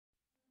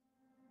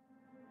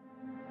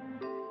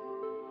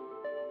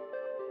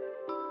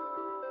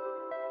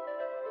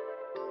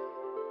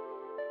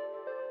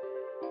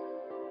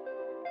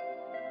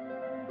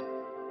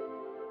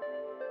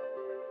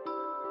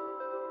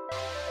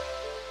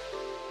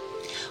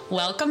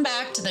Welcome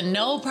back to the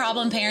No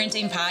Problem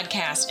Parenting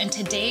Podcast. And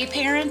today,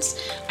 parents,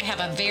 I have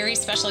a very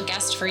special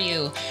guest for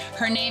you.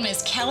 Her name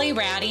is Kelly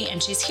Radi,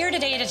 and she's here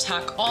today to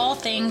talk all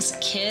things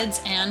kids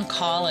and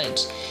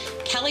college.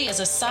 Kelly is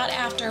a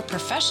sought-after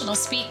professional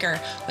speaker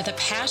with a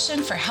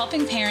passion for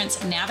helping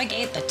parents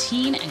navigate the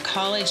teen and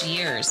college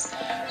years.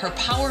 Her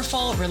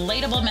powerful,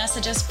 relatable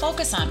messages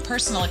focus on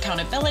personal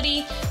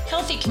accountability,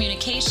 healthy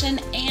communication,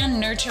 and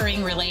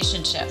nurturing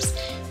relationships.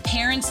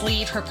 Parents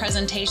leave her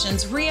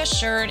presentations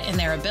reassured in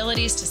their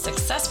abilities to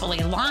successfully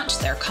launch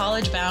their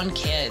college-bound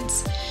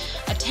kids.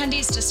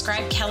 Attendees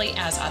describe Kelly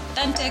as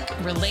authentic,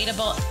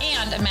 relatable,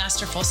 and a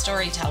masterful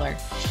storyteller.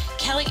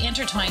 Kelly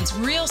intertwines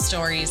real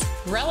stories,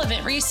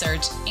 relevant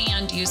research,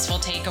 and useful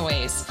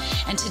takeaways.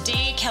 And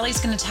today, Kelly's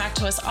going to talk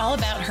to us all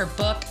about her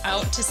book,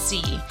 Out to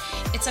Sea.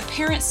 It's a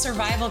parent's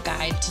survival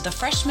guide to the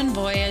freshman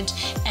voyage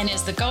and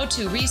is the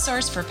go-to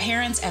resource for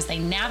parents as they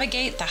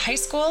navigate the high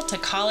school to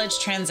college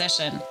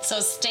transition.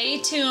 So stay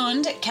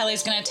tuned.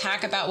 Kelly's going to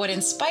talk about what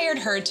inspired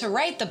her to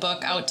write the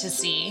book, Out to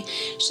Sea.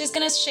 She's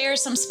going to share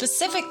some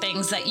specific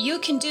things that you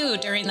can do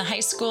during the high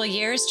school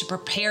years to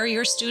prepare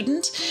your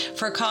student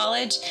for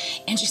college.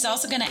 And she's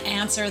also going to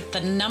answer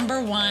the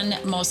number one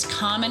most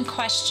common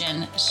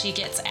question she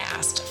gets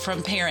asked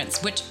from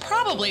parents, which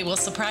probably will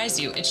surprise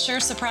you. It sure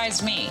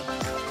surprised me.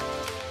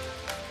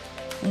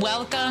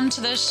 Welcome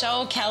to the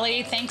show,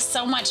 Kelly. Thanks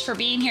so much for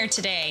being here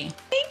today.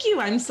 Thank you.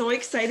 I'm so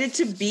excited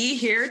to be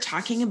here.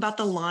 Talking about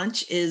the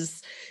launch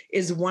is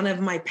one of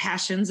my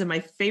passions and my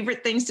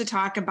favorite things to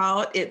talk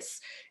about.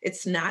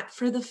 It's not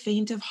for the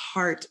faint of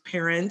heart,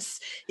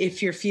 parents.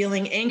 If you're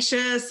feeling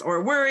anxious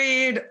or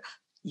worried,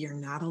 you're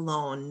not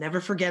alone. Never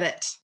forget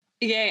it.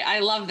 Yay, I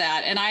love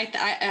that. And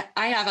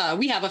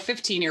we have a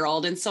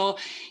 15-year-old. And so,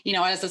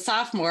 as a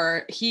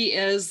sophomore,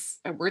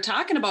 we're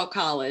talking about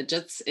college.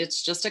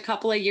 It's just a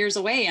couple of years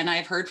away. And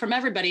I've heard from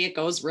everybody, it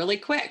goes really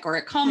quick or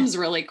it comes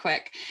really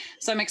quick.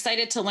 So I'm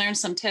excited to learn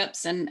some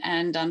tips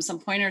and some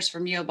pointers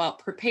from you about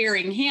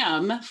preparing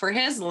him for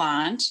his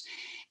launch.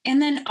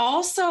 And then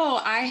also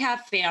I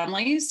have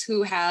families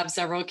who have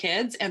several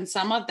kids, and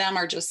some of them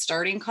are just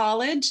starting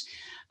college.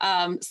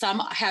 Some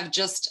have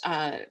just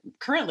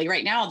currently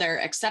right now,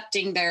 they're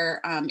accepting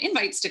their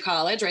invites to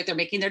college, right? They're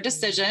making their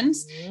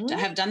decisions to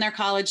have done their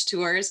college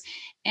tours.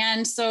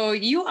 And so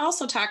you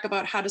also talk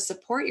about how to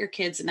support your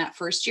kids in that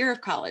first year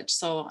of college.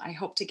 So I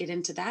hope to get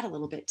into that a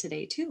little bit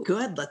today too.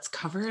 Good. Let's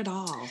cover it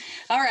all.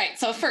 All right.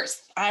 So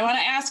first, I want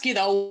to ask you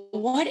though,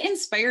 what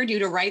inspired you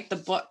to write the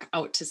book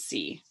Out to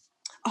Sea?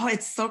 Oh,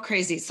 it's so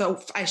crazy.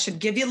 So I should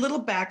give you a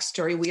little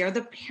backstory. We are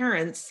the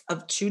parents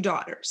of two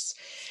daughters.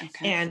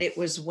 Okay. And it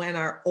was when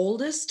our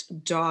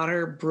oldest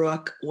daughter,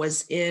 Brooke,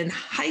 was in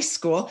high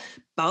school,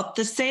 about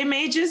the same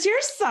age as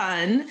your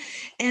son.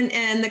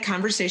 And the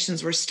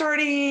conversations were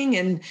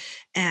starting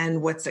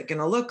and what's it going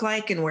to look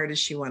like? And where does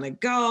she want to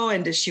go?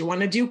 And does she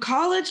want to do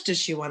college? Does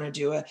she want to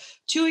do a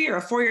 2-year,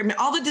 a 4-year?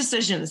 All the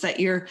decisions that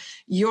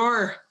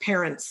your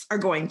parents are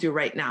going through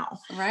right now.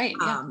 Right.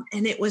 Yeah.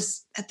 And it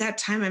was at that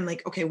time, I'm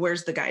like, okay,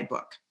 where's the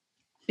guidebook?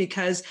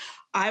 Because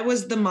I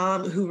was the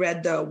mom who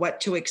read the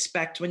What to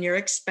Expect When You're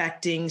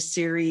Expecting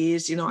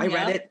series. I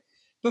read it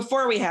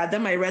before we had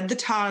them. I read the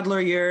toddler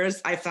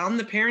years. I found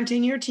the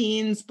Parenting Your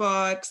Teens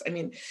books. I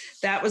mean,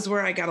 that was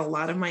where I got a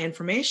lot of my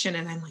information.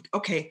 And I'm like,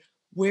 okay,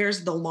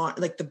 where's the launch,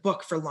 like the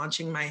book for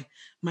launching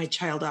my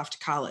child off to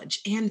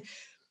college? And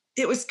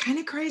it was kind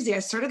of crazy. I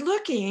started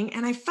looking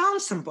and I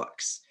found some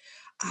books.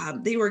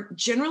 They were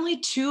generally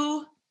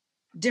two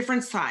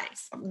different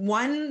sides.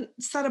 One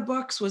set of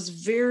books was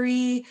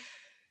very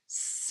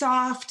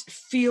soft,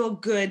 feel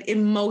good,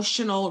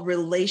 emotional,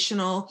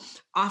 relational,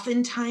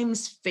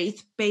 oftentimes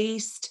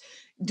faith-based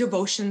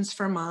devotions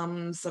for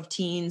moms of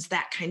teens,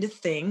 that kind of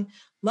thing.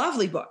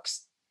 Lovely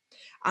books.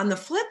 On the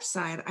flip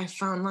side, I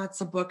found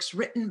lots of books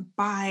written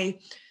by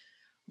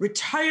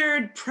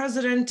retired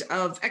president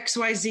of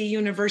XYZ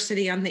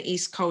University on the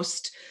East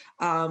Coast,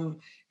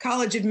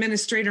 college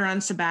administrator on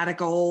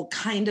sabbatical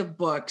kind of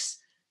books,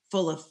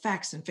 full of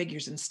facts and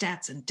figures and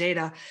stats and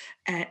data.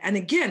 And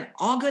again,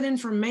 all good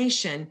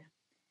information,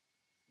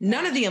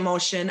 none of the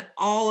emotion,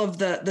 all of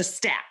the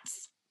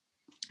stats,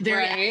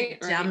 very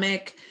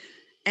academic.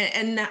 Right.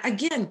 And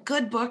again,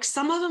 good books.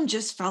 Some of them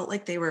just felt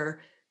like they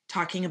were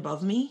talking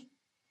above me.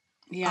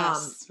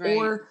 Yes. Right.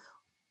 Or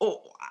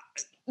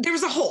there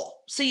was a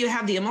hole. So you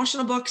have the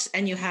emotional books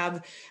and you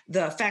have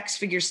the facts,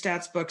 figures,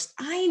 stats books.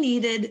 I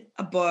needed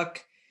a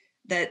book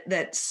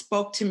that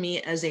spoke to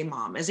me as a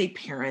mom, as a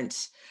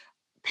parent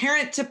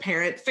to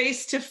parent,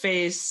 face to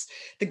face,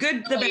 the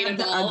good, the bad,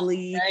 the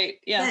ugly, right?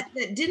 Yeah.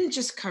 That didn't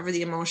just cover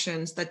the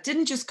emotions, that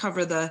didn't just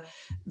cover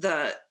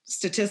the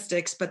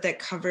statistics, but that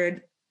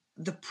covered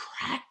the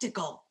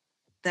practical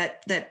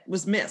that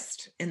was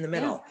missed in the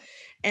middle. Yeah.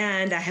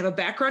 And I have a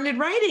background in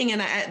writing,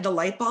 and the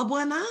light bulb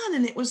went on,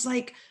 and it was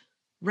like,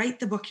 write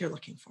the book you're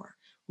looking for.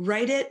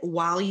 Write it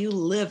while you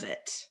live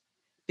it,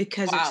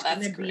 because it's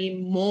going to be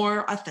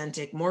more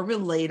authentic, more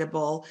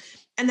relatable.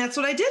 And that's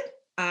what I did.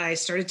 I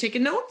started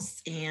taking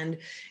notes, and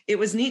it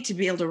was neat to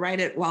be able to write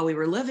it while we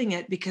were living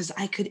it, because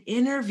I could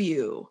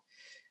interview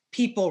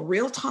people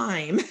real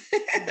time,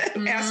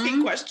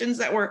 asking questions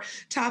that were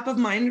top of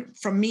mind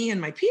from me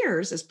and my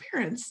peers as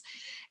parents.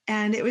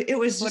 And it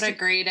was just what a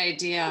great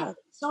idea.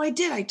 So I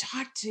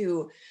talked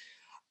to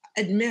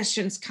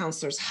admissions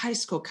counselors, high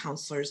school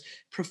counselors,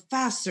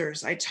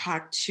 professors. I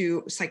talked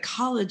to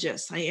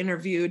psychologists. I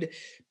interviewed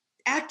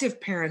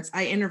active parents.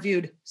 I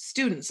interviewed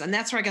students. And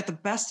that's where I got the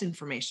best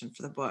information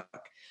for the book,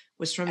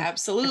 was from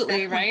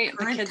absolutely right.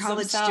 current the kids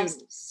college themselves.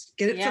 students.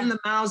 Get it from the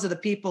mouths of the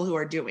people who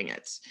are doing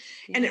it.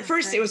 And at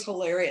first it was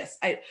hilarious.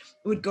 I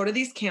would go to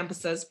these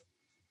campuses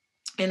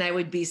and I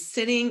would be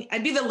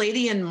I'd be the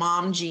lady in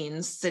mom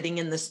jeans sitting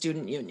in the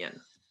student union.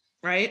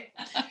 Right.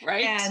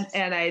 Right.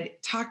 And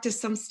I'd talk to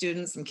some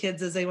students and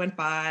kids as they went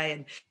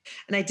by.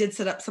 And I did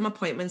set up some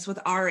appointments with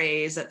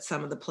RAs at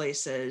some of the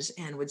places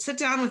and would sit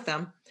down with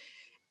them.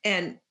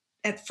 And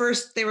at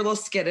first they were a little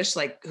skittish,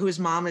 like, whose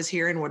mom is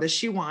here and what does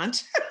she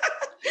want?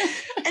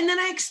 And then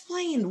I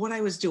explained what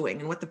I was doing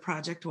and what the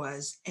project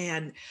was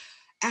and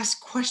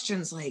asked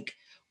questions like,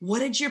 what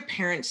did your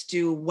parents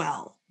do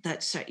well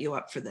that set you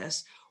up for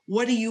this?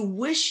 What do you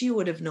wish you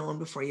would have known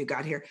before you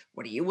got here?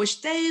 What do you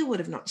wish they would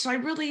have known? So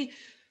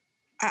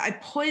I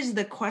poised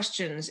the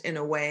questions in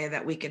a way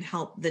that we can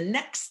help the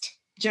next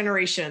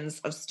generations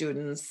of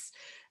students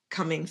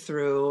coming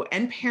through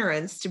and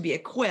parents to be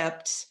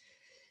equipped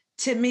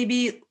to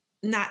maybe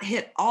not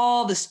hit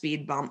all the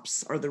speed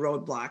bumps or the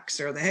roadblocks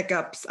or the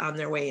hiccups on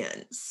their way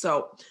in.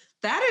 So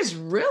that is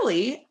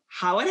really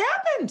how it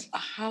happened.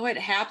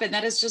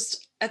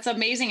 That's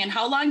amazing. And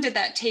how long did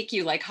that take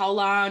you? Like, how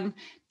long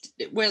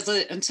was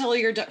it until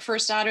your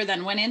first daughter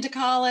then went into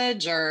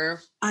college?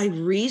 Or I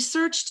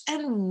researched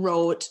and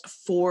wrote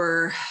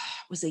for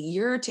a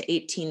year to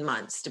 18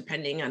 months,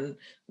 depending on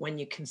when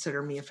you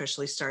consider me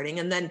officially starting.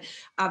 And then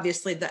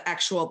obviously the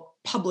actual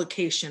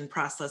publication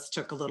process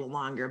took a little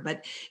longer,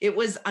 but it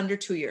was under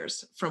 2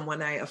 years from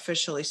when I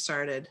officially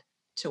started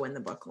to when the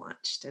book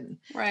launched. And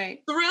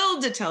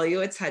thrilled to tell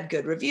you it's had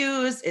good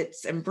reviews.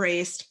 It's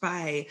embraced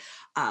by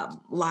a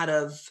lot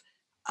of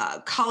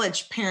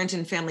college parent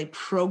and family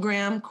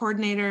program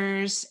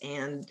coordinators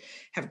and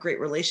have great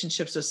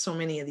relationships with so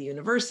many of the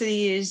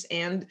universities.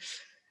 And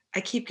I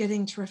keep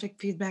getting terrific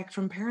feedback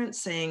from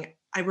parents saying,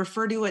 I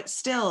refer to it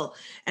still.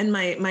 And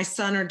my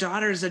son or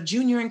daughter is a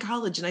junior in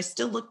college, and I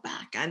still look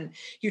back on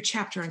your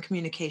chapter on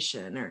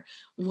communication or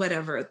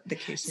whatever the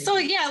case may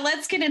be. So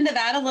let's get into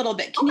that a little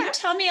bit. Can you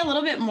tell me a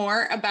little bit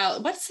more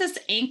about what's this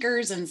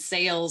anchors and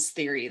sails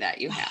theory that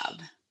you have?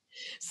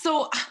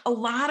 So a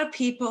lot of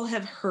people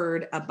have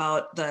heard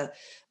about the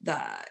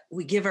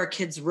we give our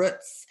kids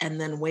roots and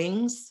then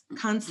wings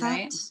concept.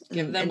 Right.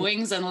 Give them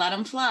wings and let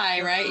them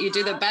fly, right? You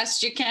do the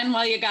best you can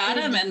while you got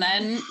them, and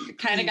then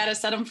kind of got to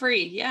set them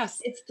free.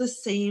 Yes. It's the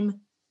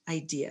same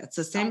idea. It's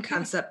the same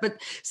concept.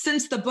 But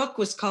since the book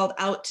was called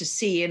Out to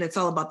Sea and it's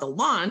all about the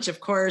launch, of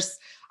course,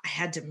 I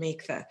had to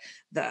make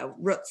the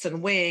roots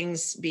and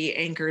wings be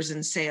anchors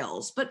and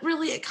sails. But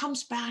really it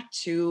comes back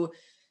to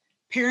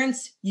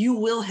parents, you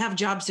will have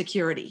job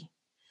security.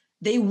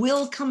 They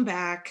will come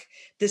back.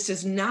 This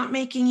is not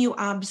making you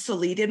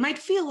obsolete. It might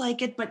feel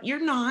like it, but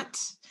you're not.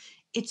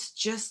 It's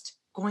just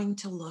going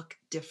to look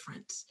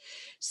different.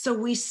 So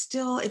we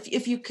still,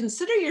 if you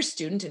consider your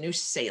student a new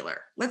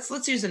sailor, let's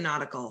use a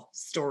nautical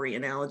story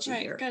analogy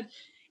here. Good.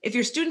 If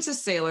your student's a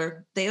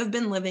sailor, they have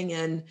been living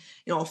in,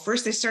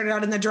 first they started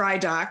out in the dry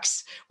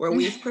docks where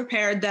we've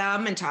prepared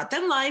them and taught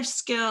them life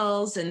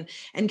skills and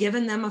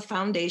given them a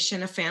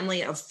foundation, a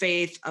family of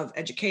faith, of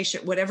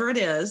education, whatever it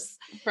is.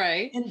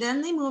 Right. And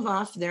then they move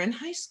off, they're in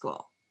high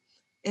school.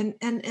 And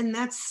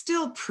that's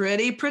still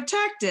pretty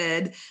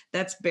protected.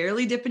 That's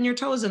barely dipping your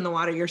toes in the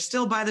water. You're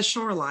still by the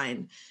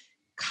shoreline.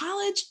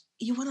 College,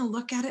 you want to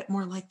look at it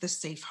more like the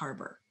safe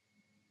harbor.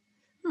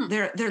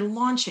 They're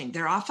launching,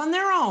 they're off on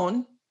their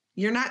own.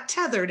 You're not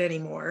tethered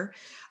anymore,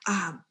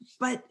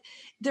 but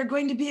they're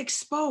going to be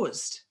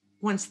exposed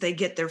once they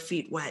get their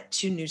feet wet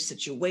to new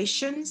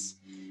situations,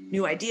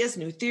 new ideas,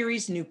 new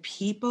theories, new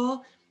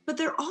people, but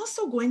they're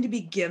also going to be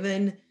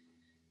given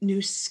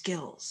new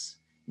skills,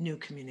 new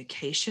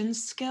communication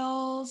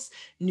skills,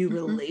 new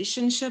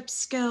relationship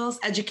skills.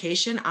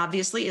 Education,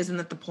 obviously, isn't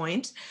that the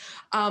point?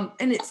 And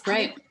it's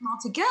right all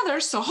together.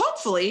 So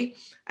hopefully,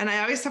 and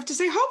I always have to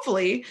say,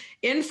 hopefully,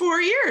 in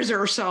 4 years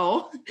or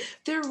so,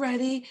 they're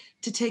ready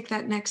to take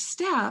that next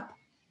step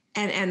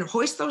and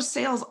hoist those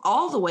sails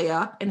all the way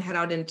up and head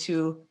out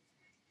into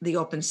the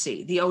open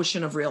sea, the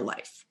ocean of real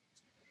life.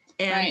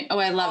 And Oh,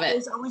 I love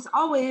it.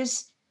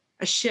 Always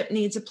a ship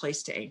needs a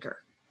place to anchor.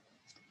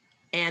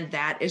 And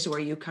that is where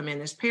you come in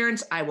as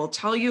parents. I will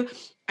tell you,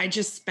 I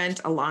just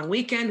spent a long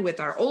weekend with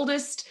our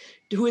oldest,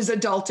 who is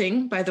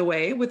adulting, by the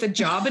way, with a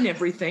job and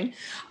everything,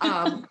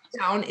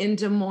 down in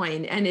Des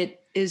Moines. And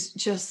it is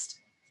just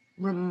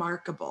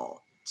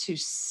remarkable to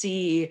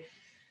see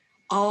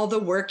all the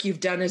work you've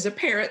done as a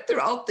parent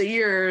throughout the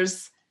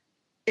years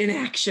in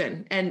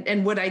action.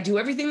 And would I do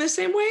everything the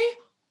same way?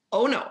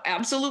 Oh, no,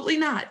 absolutely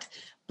not.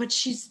 But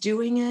she's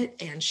doing it,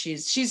 and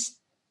she's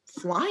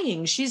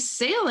flying, she's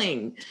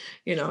sailing,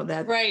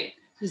 that right.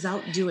 She's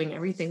out doing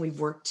everything we've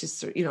worked to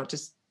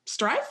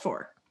strive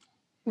for.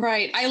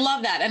 Right. I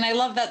love that. And I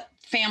love that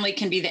family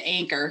can be the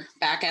anchor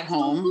back at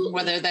home,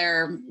 whether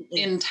they're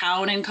in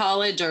town in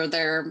college or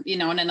they're,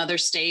 in another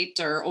state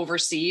or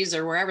overseas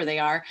or wherever they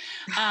are.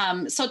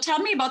 So tell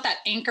me about that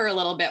anchor a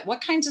little bit. What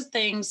kinds of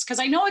things, because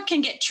I know it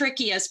can get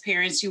tricky as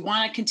parents. You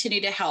want to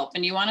continue to help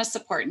and you want to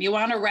support and you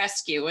want to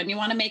rescue and you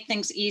want to make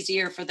things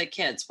easier for the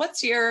kids.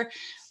 What's your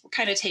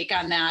kind of take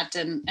on that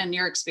and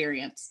your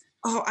experience?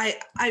 Oh,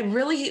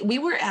 we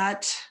were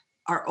at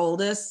our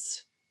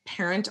oldest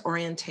parent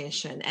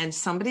orientation and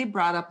somebody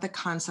brought up the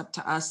concept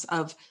to us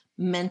of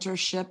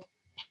mentorship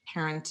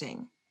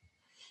parenting.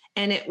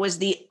 And it was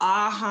the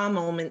aha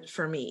moment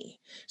for me.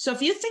 So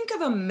if you think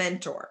of a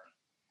mentor,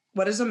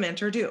 what does a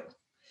mentor do?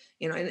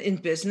 In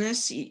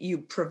business, you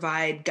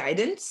provide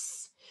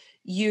guidance,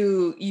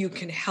 you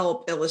can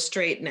help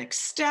illustrate next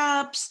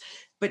steps,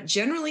 but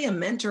generally a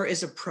mentor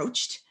is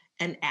approached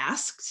and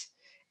asked,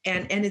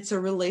 and it's a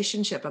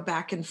relationship, a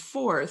back and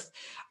forth,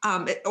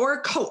 or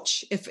a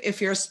coach.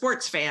 If you're a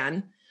sports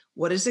fan,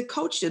 what does a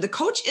coach do? The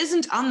coach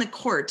isn't on the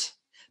court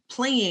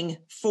playing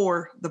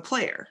for the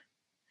player.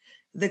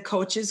 The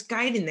coach is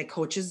guiding, the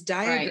coach is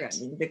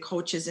diagramming, the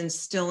coach is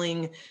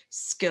instilling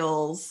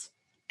skills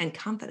and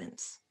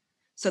confidence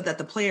so that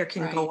the player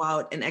can go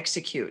out and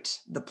execute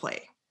the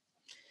play.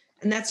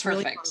 And that's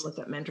really fun with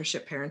that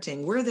mentorship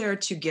parenting. We're there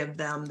to give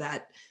them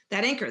that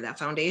anchor, that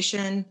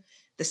foundation,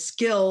 the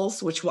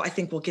skills, which I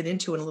think we'll get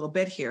into in a little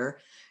bit here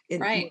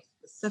in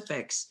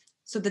specifics,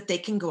 so that they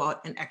can go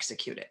out and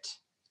execute it.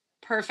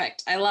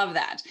 Perfect. I love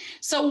that.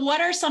 So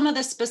what are some of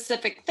the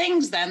specific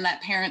things then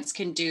that parents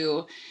can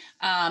do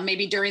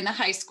maybe during the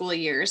high school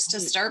years to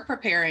start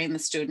preparing the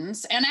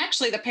students and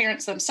actually the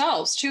parents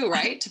themselves too,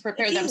 right? To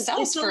prepare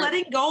themselves for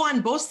letting go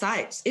on both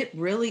sides. It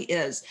really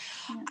is.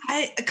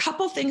 A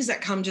couple things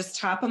that come just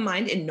top of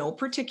mind in no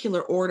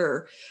particular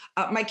order.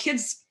 My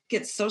kids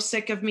get so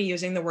sick of me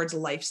using the words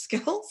life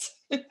skills,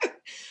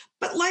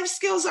 but life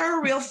skills are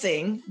a real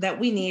thing that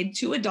we need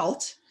to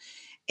adult.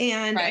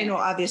 And I know,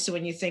 obviously,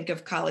 when you think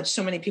of college,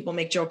 so many people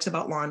make jokes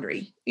about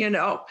laundry,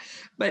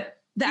 but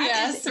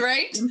that is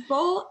a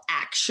simple,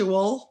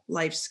 actual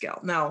life skill.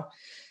 Now,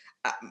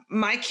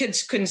 my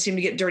kids couldn't seem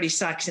to get dirty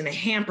socks in a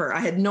hamper. I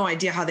had no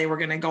idea how they were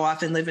going to go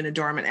off and live in a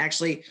dorm and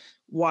actually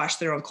wash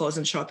their own clothes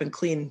and show up and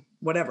clean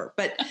whatever.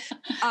 But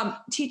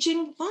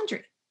teaching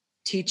laundry,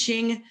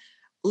 teaching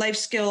life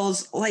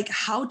skills like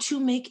how to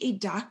make a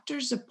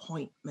doctor's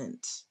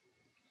appointment.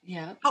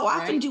 Yeah. How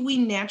often do we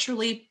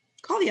naturally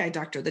call the eye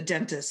doctor, the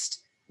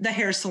dentist, the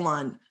hair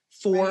salon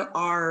for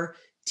our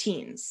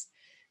teens?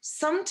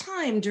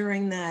 Sometime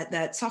during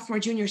that sophomore,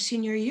 junior,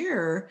 senior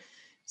year,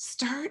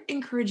 start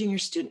encouraging your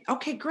student.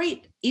 Okay,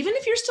 great. Even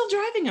if you're still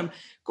driving them,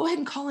 go ahead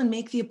and call and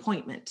make the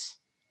appointment.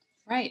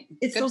 Right.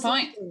 It's good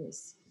point.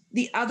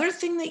 The other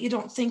thing that you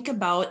don't think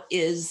about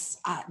is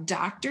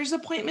doctor's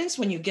appointments.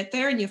 When you get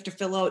there and you have to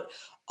fill out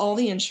all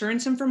the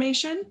insurance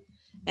information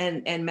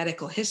and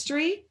medical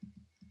history.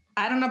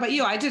 I don't know about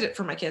you. I did it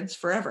for my kids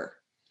forever.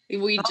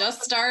 We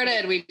just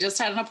started. We just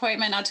had an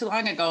appointment not too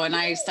long ago. And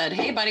I said,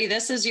 hey, buddy,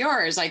 this is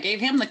yours. I gave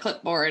him the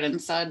clipboard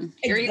and said,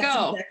 here you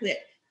go. Exactly it.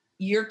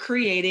 You're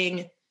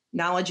creating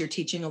knowledge. You're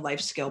teaching a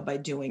life skill by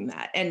doing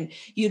that. And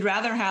you'd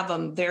rather have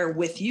them there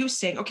with you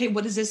saying, okay,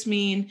 what does this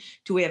mean?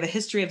 Do we have a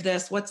history of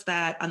this? What's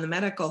that on the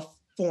medical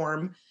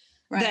form?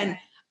 Than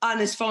on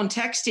his phone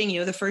texting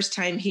you the first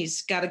time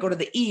he's got to go to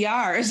the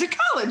ER as a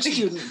college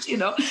student,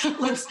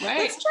 let's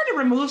try to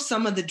remove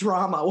some of the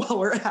drama while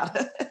we're at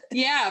it.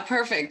 Yeah,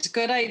 perfect.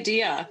 Good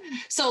idea.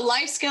 So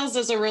life skills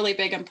is a really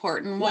big,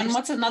 important one.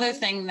 What's another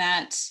thing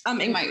that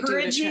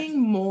encouraging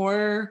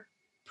more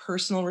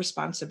personal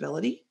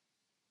responsibility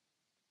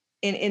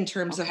in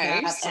terms of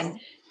that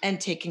and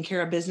taking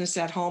care of business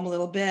at home a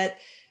little bit,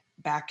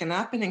 backing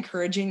up and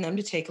encouraging them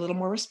to take a little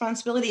more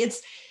responsibility.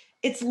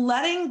 It's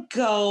letting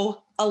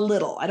go a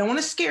little. I don't want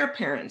to scare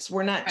parents.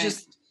 We're not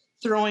just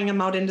throwing them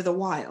out into the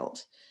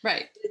wild.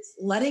 Right. It's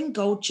letting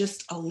go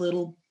just a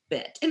little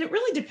bit. And it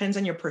really depends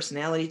on your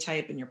personality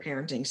type and your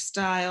parenting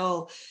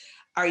style.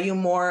 Are you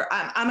more,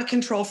 I'm a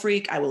control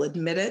freak. I will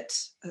admit it,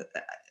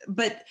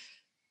 but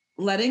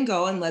letting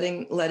go and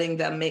letting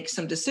them make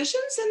some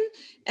decisions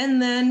and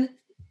then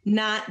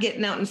not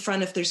getting out in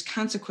front if there's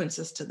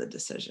consequences to the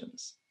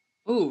decisions.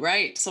 Oh,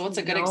 right. So what's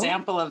a good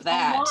example of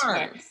that?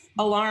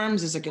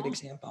 Alarms is a good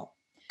example.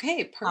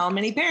 Okay, perfect. How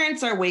many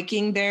parents are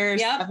waking their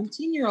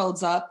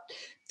 17-year-olds up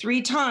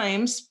 3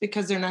 times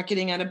because they're not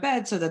getting out of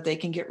bed so that they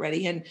can get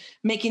ready and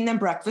making them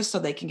breakfast so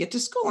they can get to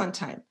school on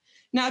time?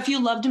 Now, if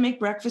you love to make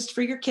breakfast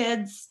for your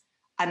kids,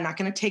 I'm not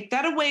going to take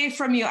that away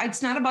from you.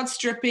 It's not about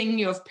stripping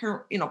you of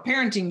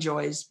parenting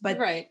joys, but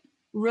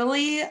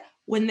really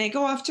when they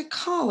go off to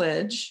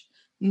college,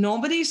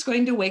 nobody's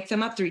going to wake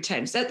them up 3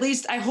 times. At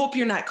least I hope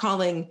you're not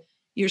calling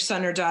your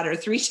son or daughter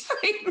 3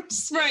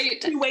 times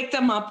to wake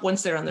them up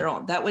once they're on their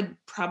own. That would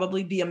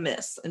probably be a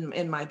miss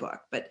in my book,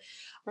 but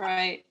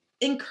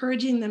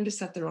encouraging them to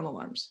set their own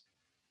alarms.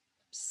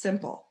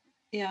 Simple.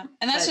 Yeah.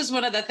 And that's just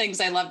one of the things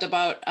I loved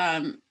about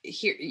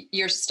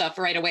your stuff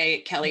right away,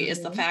 Kelly,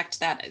 is the fact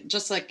that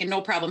just like in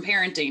No Problem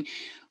Parenting,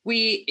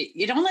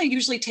 it only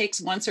usually takes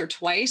once or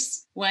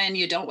twice when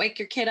you don't wake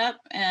your kid up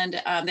and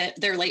that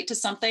they're late to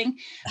something,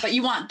 but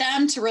you want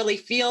them to really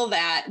feel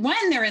that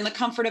when they're in the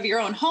comfort of your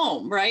own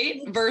home,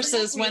 right?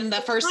 Versus when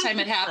the first time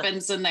it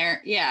happens and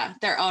they're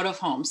out of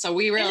home. So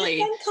we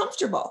really, and it's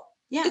uncomfortable.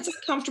 Yeah. It's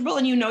uncomfortable.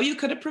 And you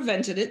could have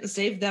prevented it and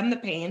saved them the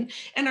pain.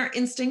 And our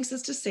instincts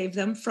is to save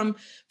them from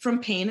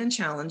pain and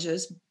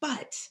challenges.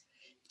 But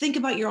think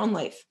about your own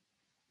life.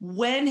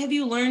 When have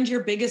you learned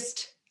your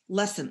biggest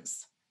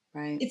lessons?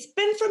 Right. It's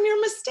been from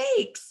your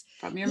mistakes.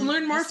 You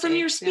learn more from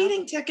your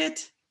speeding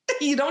ticket.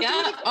 You don't.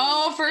 Yeah.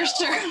 Oh, for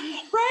sure.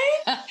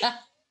 Right.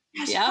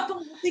 There's a couple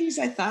of things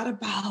I thought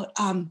about.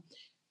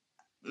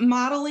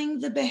 Modeling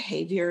the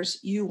behaviors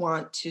you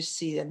want to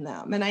see in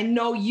them. And I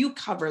know you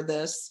cover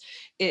this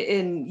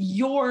in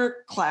your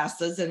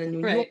classes and in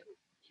your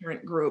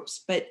parent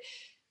groups, but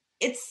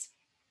it's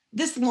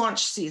this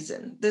launch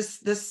season,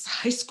 this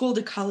high school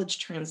to college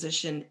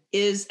transition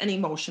is an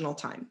emotional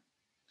time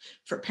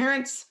for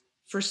parents,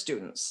 for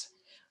students.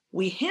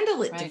 We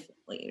handle it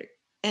differently.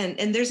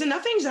 And there's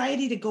enough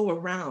anxiety to go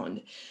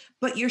around,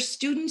 but your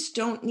students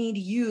don't need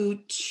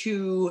you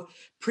to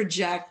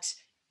project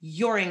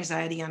your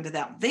anxiety onto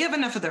them. They have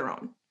enough of their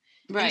own.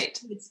 Right.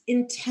 So it's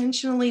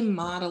intentionally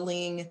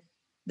modeling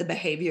the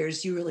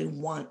behaviors you really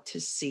want to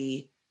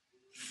see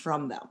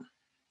from them.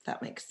 If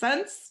that makes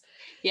sense?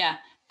 Yeah,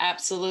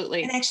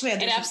 absolutely. And actually,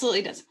 it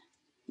absolutely does.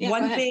 Yeah,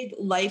 one big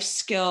life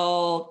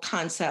skill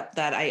concept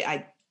that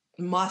I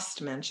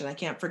must mention, I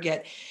can't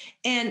forget.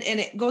 And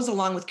it goes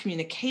along with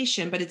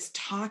communication, but it's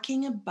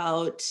talking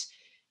about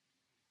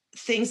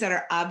things that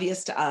are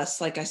obvious to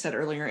us. Like I said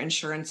earlier,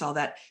 insurance, all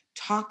that.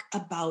 Talk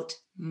about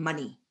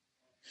money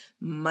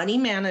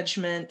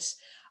management,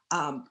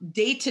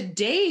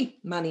 day-to-day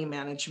money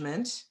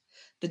management,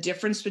 the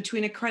difference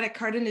between a credit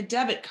card and a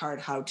debit card,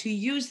 how to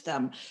use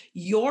them,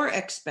 your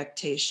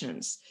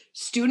expectations,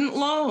 student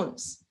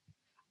loans.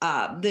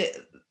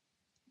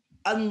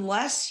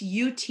 Unless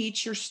you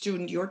teach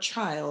your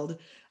child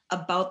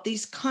about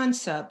these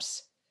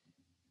concepts,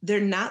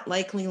 they're not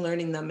likely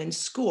learning them in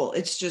school.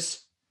 It's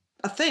just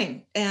a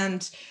thing.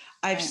 And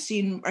I've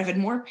had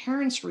more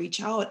parents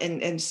reach out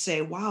and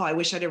say, wow, I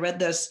wish I'd have read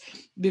this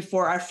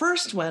before our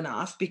first went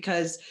off,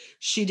 because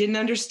she didn't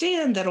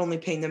understand that only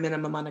paying the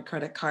minimum on a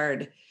credit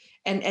card.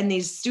 And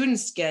these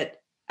students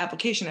get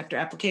application after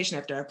application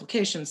after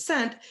application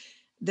sent.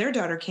 Their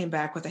daughter came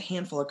back with a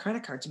handful of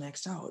credit cards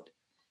maxed out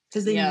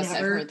because they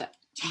never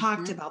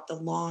talked about the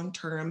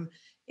long-term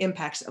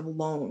impacts of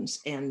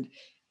loans and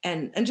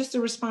just the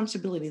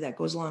responsibility that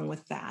goes along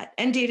with that,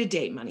 and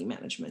day-to-day money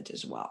management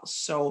as well.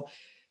 So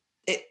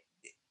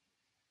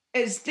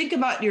think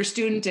about your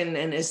student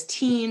and as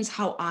teens,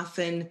 how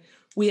often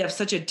we have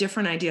such a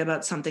different idea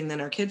about something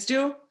than our kids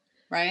do.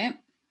 Right.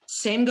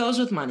 Same goes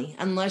with money,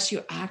 unless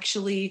you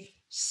actually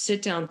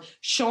sit down,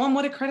 show them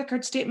what a credit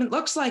card statement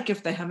looks like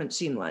if they haven't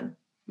seen one.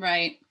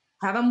 Right.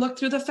 Have them look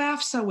through the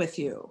FAFSA with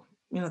you,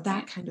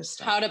 that kind of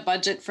stuff. How to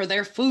budget for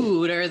their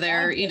food or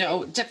their,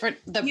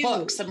 the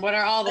books and what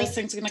are all those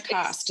things going to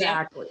cost.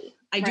 Exactly. Yeah.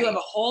 I do have a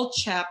whole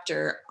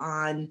chapter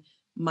on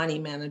money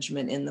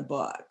management in the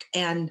book.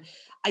 And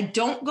I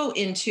don't go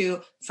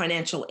into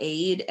financial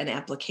aid and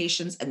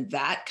applications and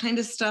that kind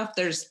of stuff.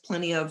 There's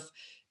plenty of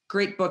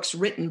great books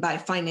written by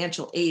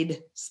financial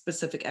aid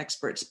specific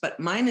experts, but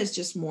mine is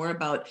just more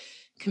about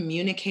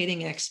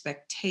communicating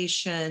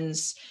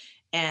expectations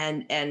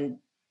and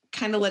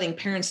kind of letting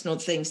parents know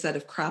things that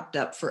have cropped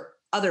up for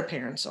other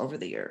parents over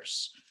the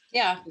years.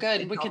 Yeah,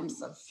 good.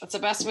 That's the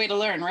best way to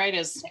learn, right?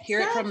 Is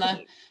hear it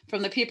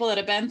from the people that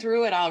have been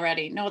through it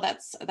already. No,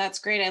 that's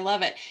great. I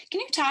love it.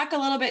 Can you talk a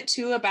little bit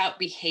too about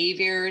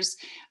behaviors?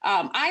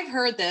 I've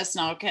heard this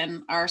now.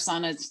 Our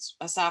son is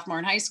a sophomore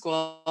in high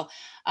school,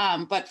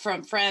 but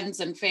from friends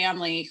and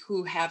family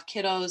who have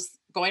kiddos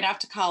going off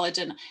to college.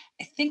 And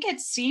I think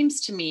it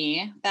seems to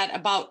me that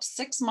about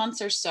 6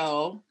 months or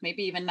so,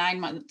 maybe even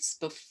 9 months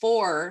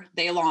before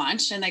they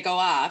launch and they go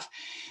off,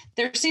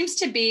 there seems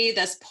to be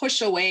this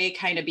push away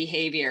kind of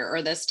behavior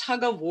or this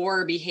tug of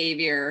war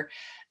behavior,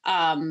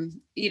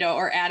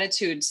 or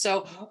attitude.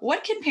 So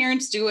what can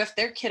parents do if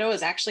their kiddo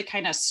is actually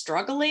kind of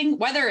struggling,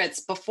 whether it's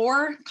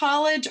before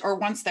college or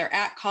once they're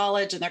at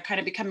college and they're kind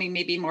of becoming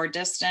maybe more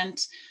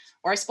distant,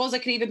 or I suppose it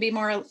could even be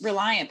more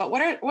reliant, but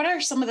what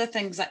are some of the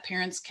things that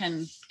parents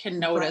can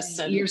notice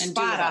and do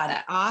about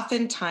that?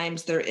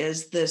 Oftentimes there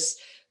is this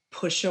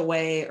push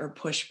away or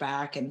push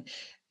back, and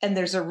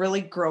there's a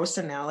really gross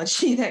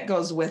analogy that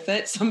goes with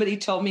it. Somebody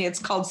told me it's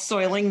called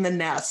soiling the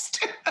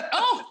nest.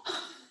 Oh,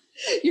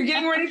 you're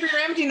getting ready for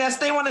your empty nest.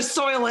 They want to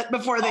soil it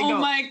before they go. Oh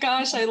my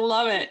gosh, I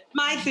love it.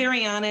 My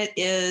theory on it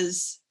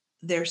is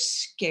they're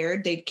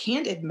scared. They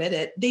can't admit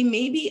it. They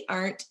maybe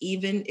aren't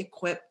even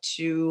equipped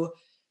to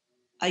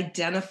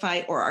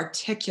identify or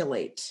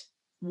articulate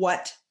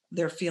what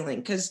they're feeling.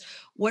 Because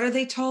what are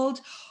they told?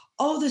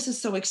 Oh, this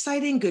is so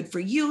exciting. Good for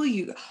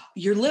you.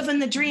 You're living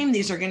the dream.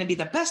 These are going to be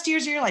the best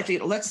years of your life.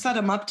 Let's set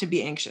them up to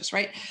be anxious,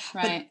 right?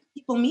 But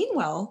people mean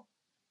well,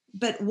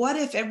 but what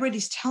if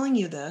everybody's telling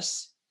you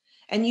this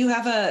and you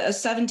have a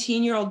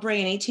 17-year-old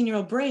brain,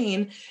 18-year-old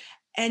brain,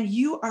 and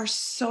you are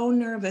so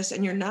nervous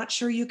and you're not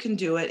sure you can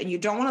do it and you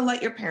don't want to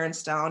let your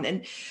parents down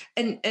and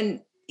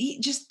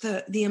just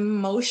the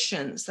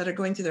emotions that are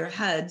going through their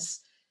heads.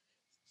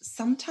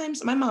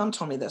 Sometimes, my mom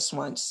told me this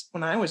once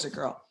when I was a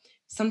girl,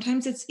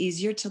 sometimes it's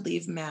easier to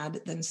leave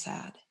mad than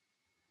sad.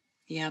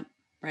 Yep.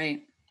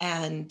 Right.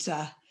 And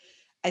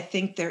I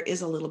think there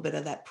is a little bit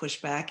of that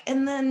pushback.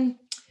 And then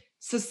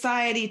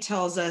society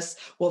tells us,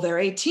 well, they're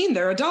 18,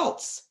 they're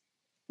adults.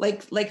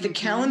 Like the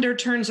calendar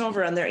turns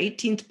over on their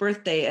 18th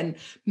birthday and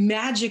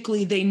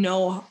magically they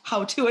know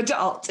how to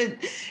adult. And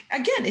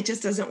again, it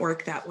just doesn't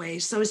work that way.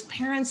 So as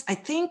parents, I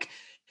think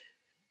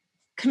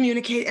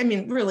communicate, I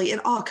mean, really, it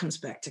all comes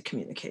back to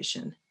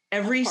communication.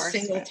 Every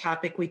single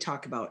topic we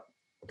talk about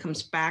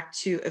comes back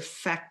to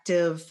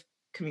effective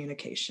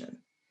communication.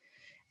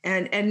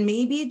 And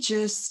maybe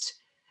just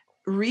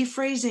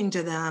rephrasing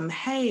to them,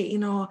 hey, you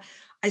know,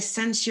 I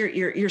sense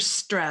you're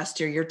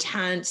stressed or you're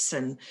tense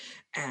and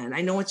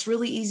I know it's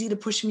really easy to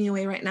push me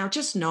away right now.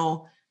 Just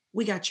know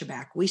we got your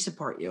back. We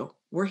support you.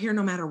 We're here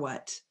no matter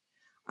what.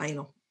 I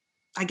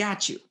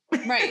got you.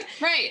 Right.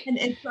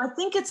 And so I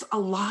think it's a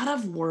lot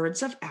of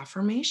words of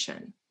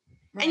affirmation.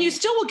 Right. And you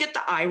still will get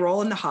the eye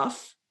roll and the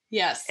huff.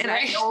 Yes. And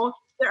I know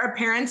there are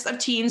parents of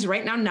teens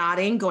right now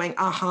nodding, going,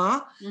 the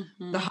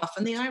huff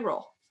and the eye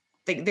roll.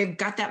 They've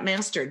got that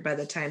mastered by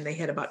the time they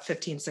hit about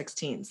 15,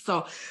 16.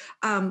 So,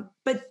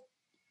 but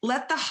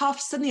let the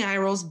huffs and the eye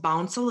rolls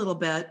bounce a little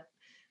bit.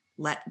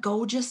 Let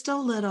go just a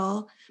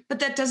little, but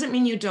that doesn't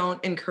mean you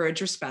don't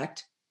encourage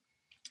respect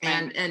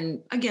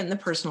and again, the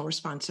personal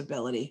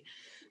responsibility,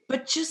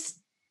 but just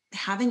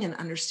having an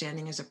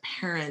understanding as a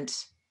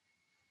parent,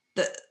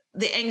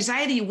 the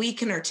anxiety we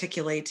can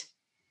articulate,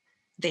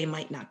 they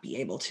might not be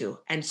able to.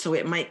 And so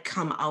it might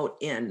come out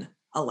in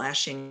a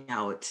lashing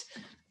out,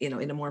 you know,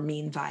 in a more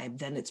mean vibe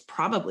than it's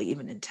probably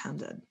even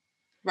intended.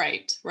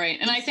 Right.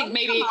 And I think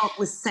maybe come out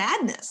with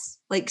sadness,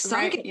 like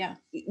some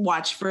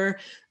watch for,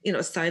 you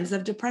know, signs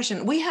of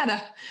depression.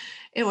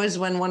 It was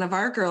when one of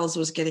our girls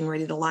was getting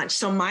ready to launch.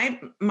 So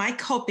my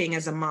coping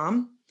as a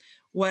mom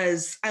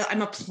was,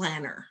 I'm a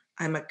planner.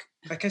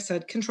 Like I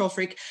said, control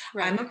freak.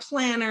 Right. I'm a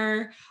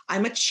planner.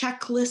 I'm a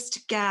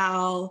checklist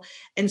gal.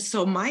 And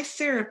so my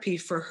therapy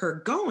for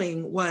her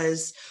going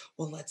was,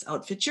 well, let's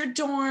outfit your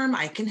dorm.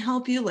 I can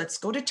help you. Let's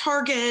go to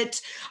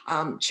Target,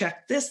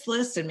 check this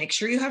list and make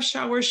sure you have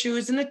shower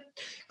shoes and a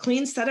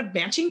clean set of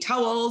matching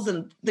towels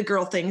and the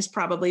girl things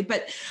probably.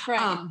 But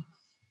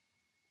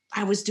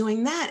I was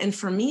doing that. And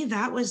for me,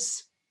 that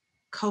was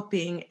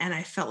coping. And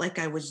I felt like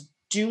I was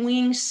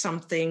doing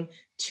something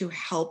to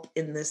help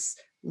in this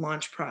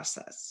launch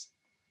process.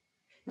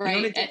 Right.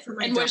 You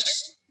know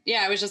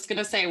I was just going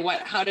to say,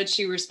 how did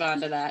she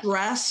respond to that?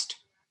 Stressed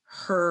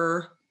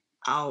her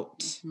out.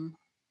 Mm-hmm.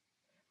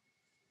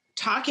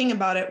 Talking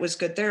about it was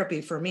good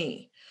therapy for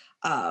me.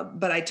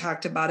 But I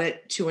talked about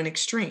it to an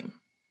extreme.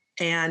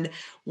 And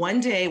one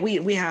day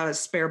we have a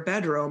spare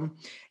bedroom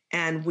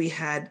and we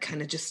had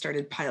kind of just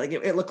started piling.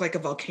 It looked like a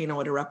volcano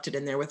had erupted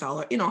in there with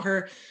all, you know,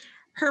 her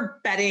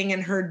bedding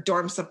and her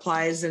dorm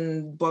supplies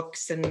and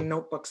books and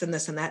notebooks and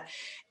this and that.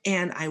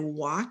 And I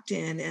walked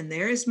in and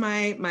there's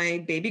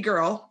my baby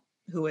girl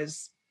who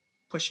is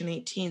pushing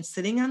 18,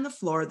 sitting on the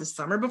floor the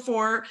summer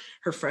before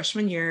her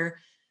freshman year,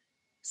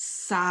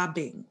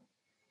 sobbing,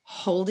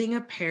 holding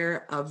a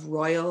pair of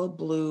royal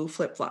blue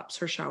flip-flops,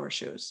 her shower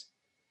shoes.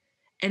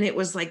 And it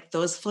was like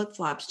those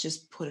flip-flops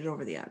just put it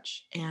over the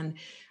edge. And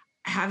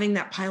having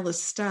that pile of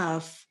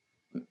stuff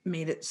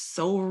made it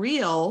so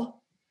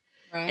real.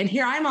 Right. And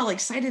here I'm all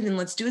excited and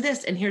let's do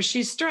this. And here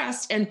she's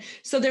stressed. And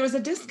so there was a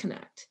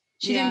disconnect.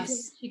 She didn't think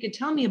she could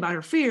tell me about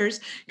her fears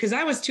because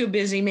I was too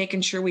busy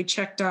making sure we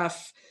checked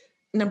off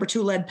number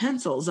 2 lead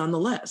pencils on the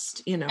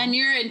list, you know. And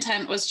your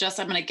intent was just,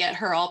 I'm going to get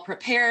her all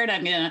prepared.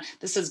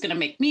 This is going to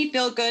make me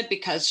feel good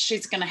because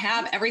she's going to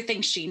have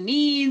everything she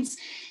needs.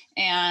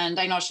 And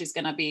I know she's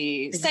going to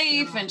be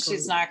safe and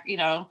she's not, you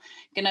know,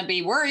 going to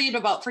be worried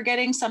about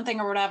forgetting something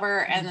or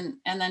whatever. Mm-hmm.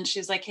 And then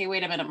she's like, hey,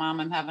 wait a minute, Mom,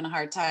 I'm having a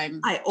hard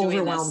time. I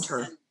overwhelmed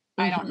her.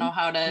 I don't know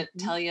how to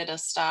tell you to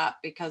stop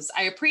because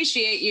I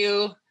appreciate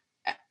you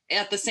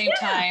at the same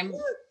time.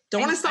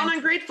 Don't want to sound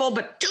ungrateful,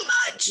 but too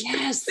much.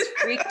 Yes,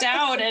 freaked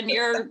out, and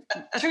you're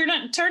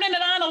turning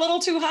it on a little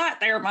too hot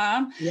there,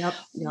 Mom. Yep.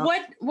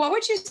 What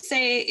would you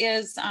say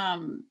is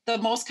the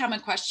most common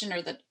question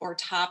or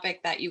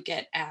topic that you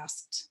get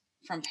asked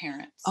from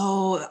parents?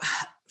 Oh,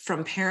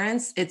 from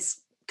parents,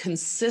 it's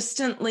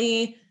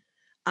consistently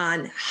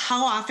on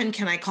how often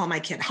can I call my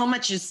kid?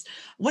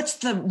 What's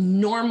the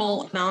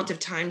normal amount of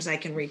times I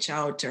can reach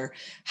out, or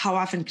how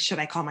often should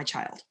I call my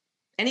child?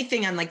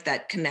 Anything on like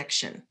that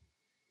connection.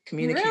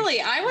 Communication.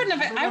 Really? I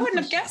wouldn't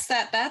have guessed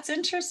that. That's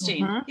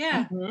interesting. Mm-hmm,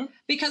 yeah. Mm-hmm.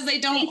 Because they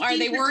don't, are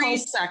they worried?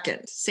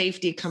 Second,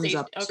 safety comes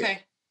up. Okay.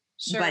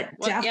 Too. Sure. But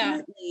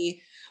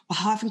definitely, well,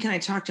 how often can I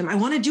talk to him? I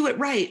want to do it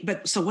right.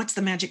 But so what's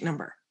the magic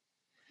number?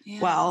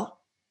 Yeah. Well,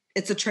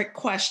 it's a trick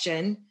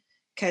question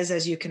because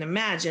as you can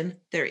imagine,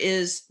 there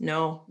is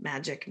no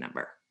magic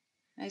number.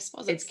 I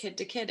suppose it's kid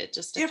to kid. It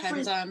just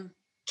depends on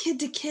kid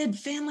to kid,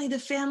 family to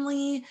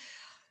family.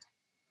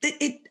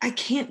 I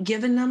can't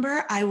give a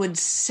number. I would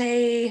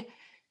say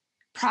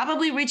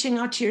probably reaching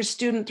out to your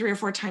student 3 or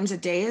 4 times a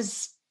day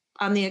is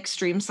on the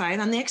extreme side,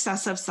 on the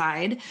excessive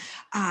side.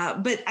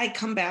 But I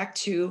come back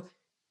to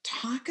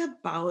talk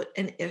about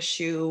an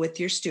issue with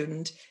your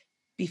student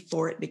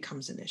before it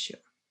becomes an issue.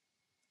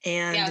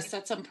 And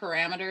set some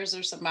parameters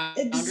or some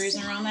boundaries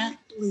around that.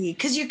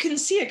 Because you can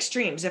see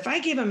extremes. If I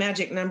gave a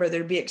magic number,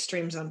 there'd be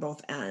extremes on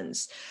both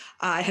ends.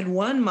 I had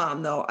one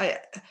mom, though. I'm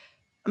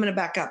going to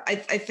back up. I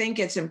think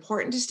it's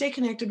important to stay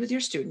connected with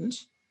your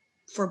student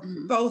for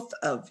both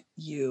of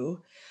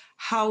you.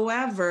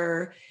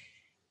 However,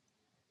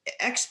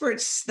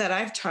 experts that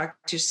I've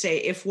talked to say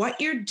if what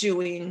you're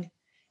doing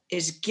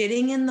is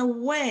getting in the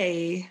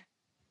way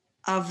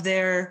of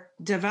their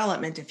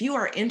development, if you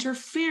are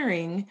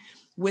interfering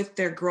with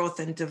their growth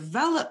and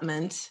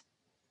development,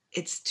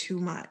 it's too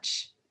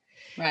much.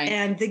 Right.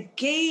 And the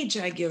gauge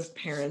I give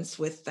parents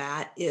with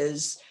that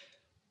is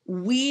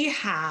we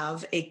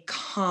have a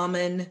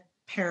common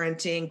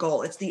parenting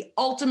goal. It's the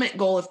ultimate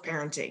goal of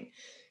parenting.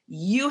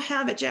 You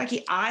have it,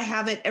 Jackie. I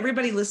have it.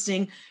 Everybody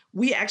listening,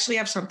 we actually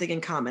have something in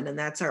common, and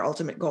that's our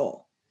ultimate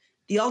goal.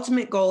 The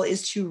ultimate goal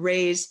is to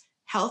raise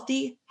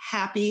healthy,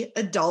 happy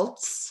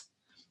adults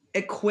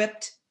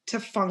equipped to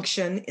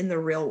function in the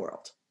real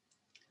world.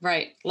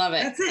 Right. Love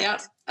it. That's it.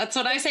 Yep. That's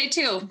what I say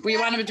too. We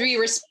want them to be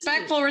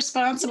respectful,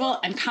 responsible,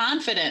 and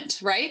confident,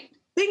 right?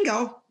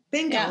 Bingo.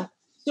 Yeah.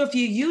 So if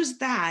you use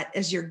that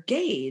as your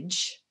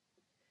gauge,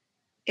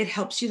 it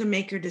helps you to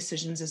make your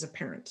decisions as a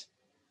parent.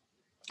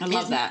 I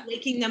love that.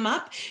 Waking them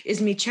up? Is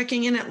me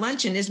checking in at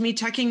lunch, and is me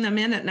tucking them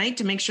in at night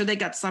to make sure they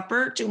got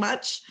supper too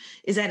much?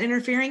 Is that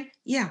interfering?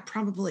 Yeah,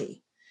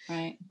 probably.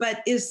 Right.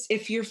 But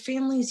if your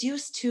family's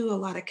used to a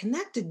lot of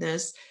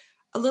connectedness,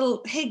 a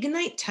little, hey, good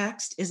night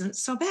text isn't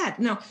so bad.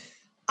 No,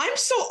 I'm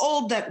so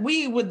old that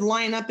we would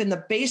line up in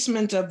the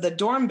basement of the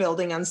dorm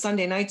building on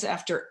Sunday nights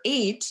after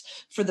 8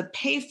 for the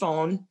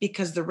payphone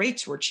because the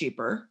rates were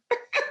cheaper.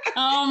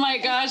 Oh my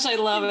gosh, I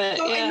love it.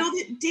 So yeah. I know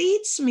that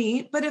dates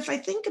me, but if I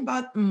think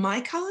about my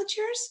college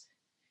years,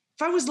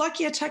 if I was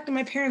lucky, I talked to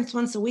my parents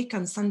once a week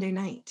on Sunday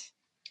night.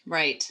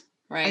 Right.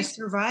 I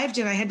survived,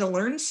 and I had to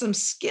learn some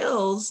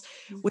skills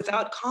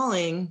without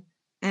calling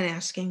and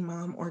asking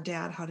mom or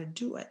dad how to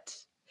do it.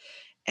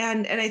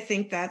 And I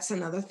think that's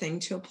another thing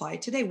to apply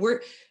today.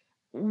 We're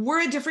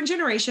a different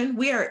generation.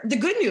 We are the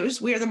good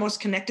news. We are the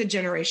most connected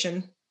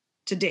generation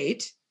to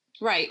date.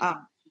 Right.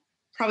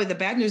 Probably the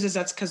bad news is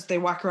that's because they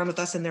walk around with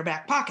us in their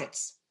back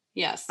pockets.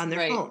 Yes. On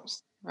their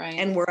phones. Right.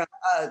 And we're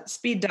a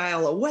speed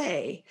dial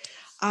away.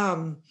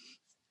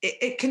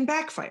 It can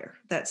backfire,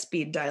 that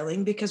speed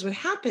dialing, because what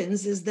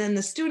happens is then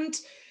the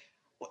student,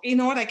 you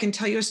know what, I can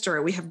tell you a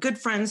story. We have good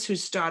friends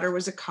whose daughter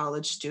was a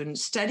college student,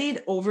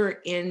 studied over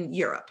in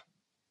Europe,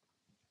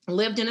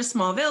 lived in a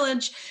small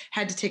village,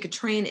 had to take a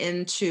train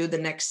into the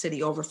next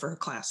city over for her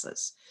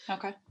classes.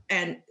 Okay.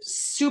 And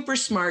super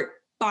smart,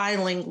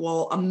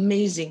 bilingual,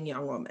 amazing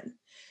young woman.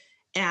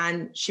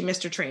 And she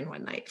missed her train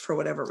one night for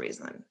whatever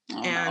reason.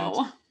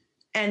 Oh,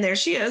 and there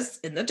she is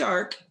in the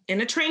dark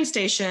in a train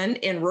station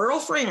in rural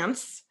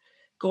France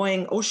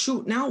going, oh,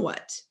 shoot, now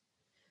what?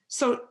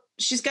 So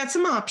she's got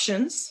some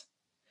options.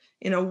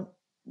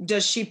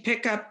 Does she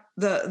pick up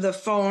the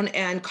phone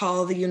and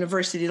call the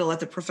university to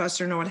let the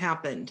professor know what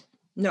happened?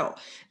 No.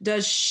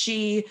 Does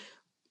she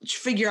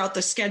figure out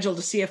the schedule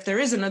to see if there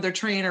is another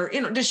train, or,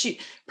 does she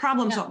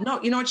problem solve?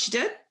 No. You know what she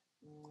did?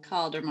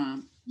 Called her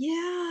mom.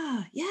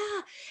 Yeah.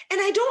 And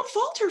I don't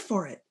fault her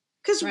for it,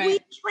 because we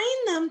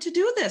train them to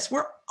do this.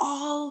 We're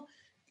all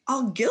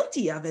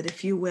guilty of it,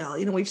 if you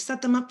will. We've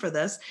set them up for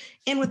this.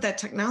 And with that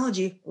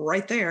technology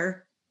right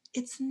there,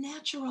 it's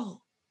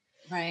natural.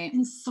 Right.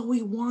 And so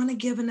we want to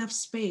give enough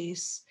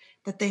space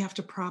that they have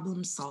to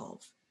problem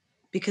solve,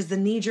 because the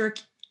knee-jerk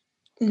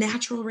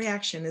natural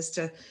reaction is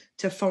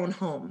to phone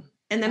home.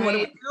 And then what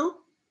do?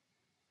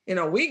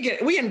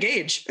 We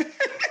engage.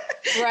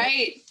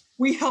 Right.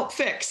 We help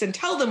fix and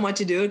tell them what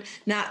to do,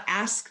 not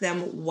ask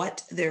them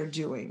what they're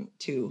doing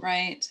to.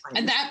 Right.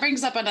 And that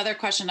brings up another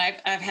question.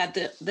 I've had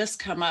this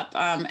come up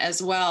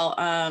as well.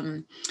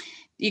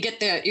 You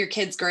get your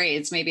kids'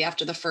 grades maybe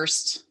after the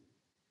first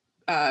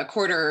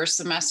quarter or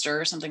semester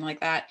or something like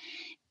that,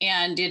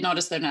 and you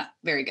notice they're not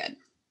very good.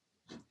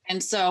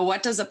 And so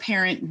what does a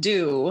parent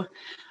do?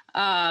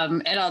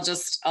 And I'll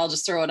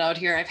just throw it out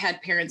here. I've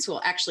had parents who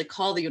will actually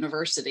call the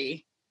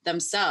university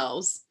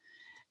themselves.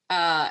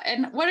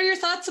 And what are your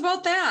thoughts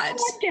about that?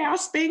 I'm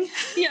gasping.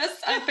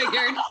 Yes, I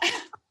figured.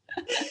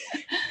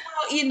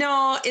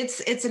 Well,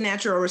 it's a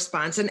natural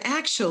response. And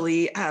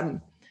actually,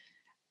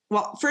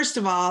 first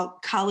of all,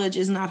 college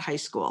is not high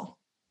school.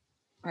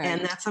 Right.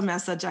 And that's a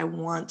message I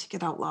want to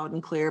get out loud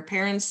and clear.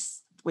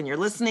 Parents, when you're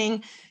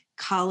listening,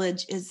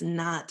 college is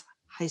not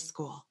high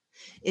school.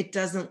 It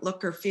doesn't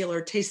look or feel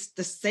or taste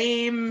the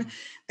same.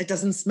 It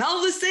doesn't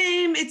smell the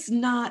same. It's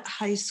not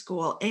high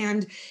school.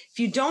 And if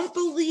you don't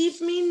believe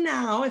me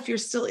now, if you're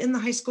still in the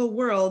high school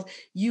world,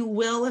 you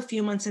will a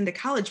few months into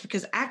college,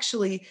 because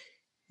actually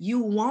you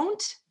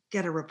won't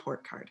get a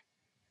report card.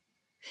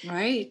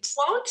 Right.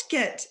 Won't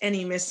get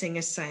any missing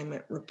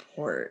assignment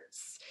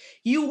reports.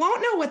 You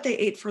won't know what they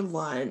ate for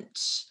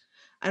lunch.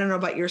 I don't know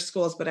about your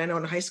schools, but I know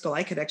in high school,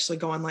 I could actually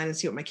go online and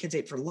see what my kids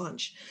ate for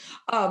lunch.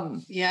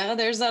 Yeah,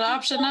 there's that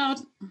option now.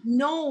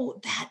 Know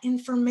that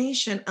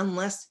information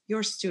unless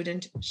your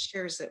student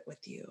shares it with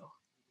you.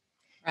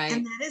 Right.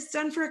 And that is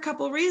done for a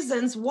couple of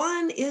reasons.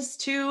 One is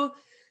to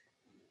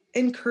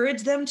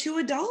encourage them to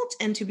adult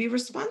and to be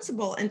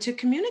responsible and to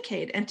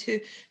communicate and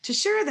to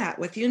share that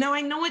with you. Now,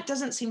 I know it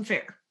doesn't seem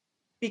fair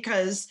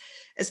because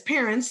as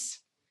parents,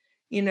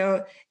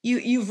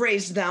 you've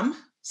raised them.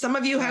 Some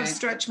of you have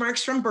stretch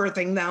marks from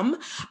birthing them.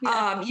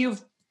 Yeah.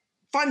 You've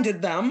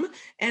funded them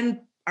and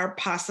are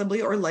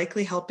possibly or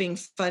likely helping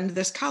fund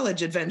this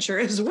college adventure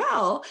as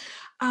well.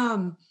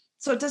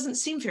 So it doesn't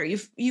seem fair.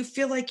 You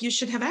feel like you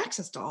should have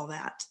access to all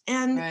that.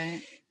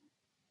 And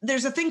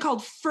there's a thing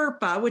called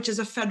FERPA, which is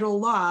a federal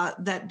law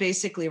that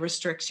basically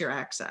restricts your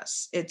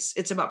access.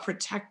 It's about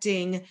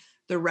protecting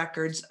the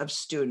records of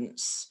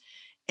students.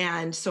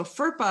 And so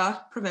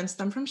FERPA prevents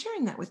them from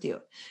sharing that with you.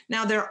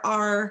 Now, there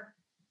are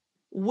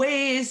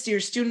ways your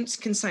students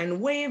can sign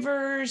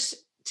waivers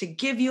to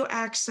give you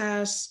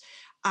access.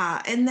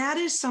 And that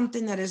is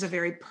something that is a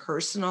very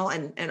personal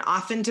and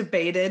often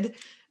debated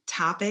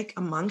topic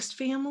amongst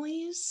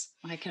families.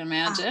 I can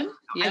imagine.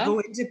 I go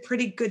into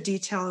pretty good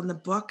detail in the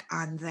book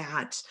on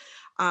that.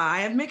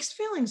 I have mixed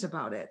feelings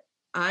about it.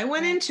 I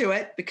went into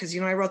it because,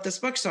 I wrote this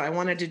book, so I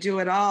wanted to do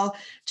it all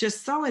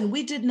just so. And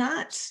we did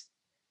not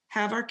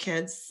have our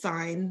kids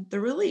sign the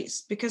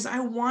release because I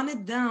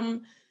wanted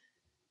them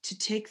to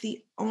take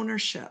the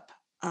ownership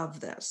of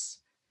this.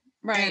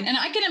 Right. And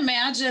I can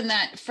imagine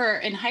that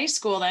in high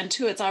school then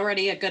too, it's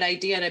already a good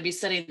idea to be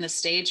setting the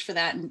stage for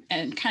that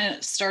and kind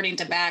of starting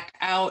to back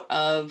out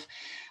of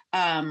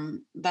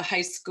the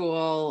high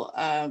school,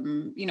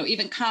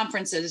 even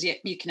conferences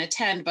you can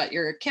attend, but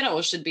your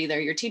kiddos should be there.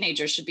 Your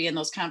teenagers should be in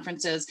those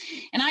conferences.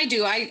 And I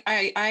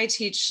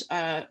teach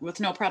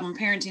with No Problem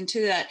Parenting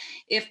too, that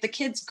if the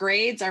kid's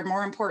grades are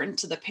more important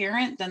to the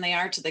parent than they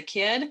are to the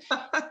kid,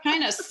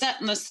 kind of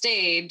setting the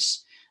stage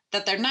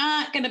that they're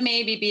not going to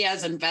maybe be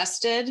as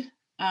invested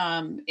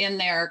in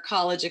their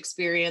college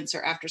experience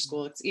or after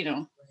school,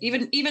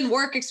 even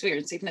work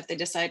experience, even if they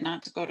decide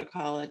not to go to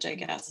college, I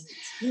guess.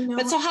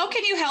 But so how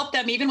can you help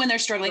them even when they're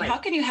struggling? How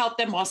can you help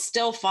them while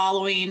still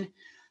following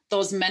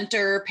those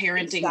mentor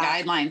parenting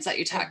guidelines that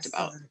you talked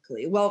about?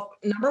 Well,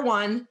 number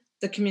one,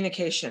 the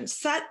communication.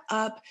 Set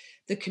up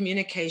the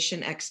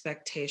communication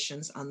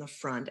expectations on the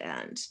front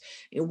end.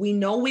 We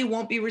know we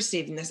won't be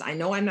receiving this. I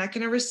know I'm not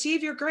going to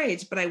receive your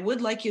grades, but I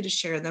would like you to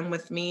share them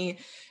with me.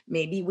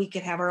 Maybe we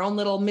could have our own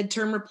little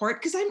midterm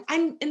report because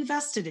I'm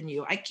invested in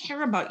you. I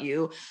care about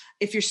you.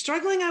 If you're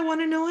struggling, I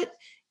want to know it.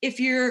 If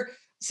you're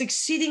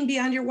succeeding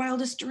beyond your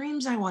wildest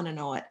dreams, I want to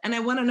know it. And I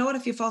want to know it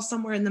if you fall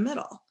somewhere in the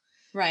middle.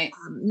 Right.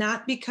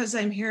 Not because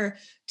I'm here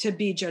to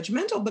be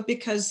judgmental, but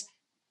because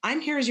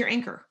I'm here as your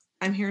anchor.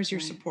 I'm here as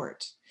your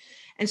support.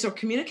 And so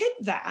communicate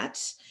that.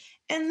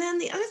 And then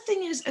the other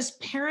thing is, as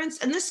parents,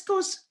 and this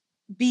goes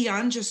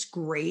beyond just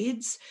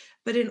grades,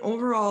 but in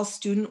overall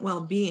student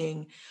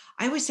well-being,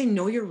 I always say,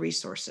 know your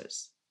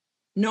resources.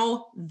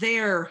 Know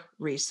their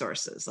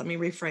resources. Let me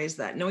rephrase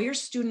that. Know your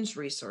students'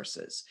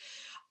 resources.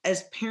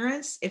 As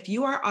parents, if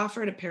you are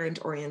offered a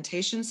parent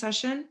orientation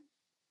session,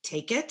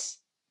 take it.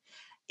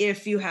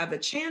 If you have a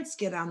chance,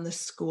 get on the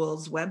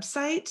school's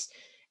website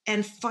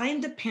and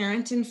find the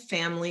parent and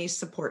family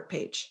support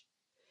page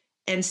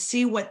and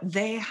see what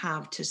they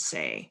have to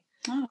say.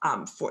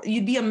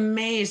 You'd be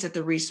amazed at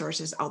the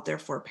resources out there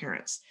for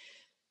parents.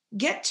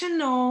 Get to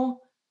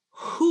know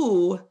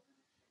who,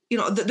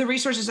 the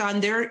resources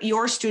on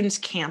your student's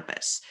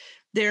campus.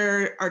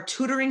 There are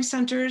tutoring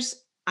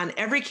centers on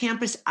every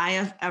campus I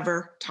have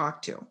ever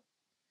talked to,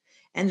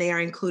 and they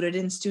are included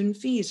in student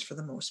fees for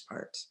the most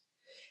part.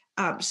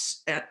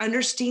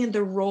 Understand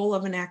the role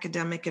of an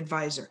academic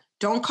advisor.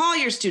 Don't call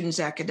your student's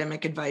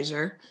academic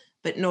advisor,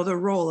 but know the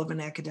role of an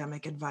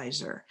academic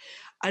advisor.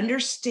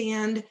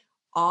 Understand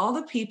all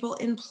the people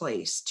in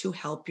place to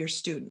help your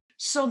student.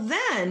 So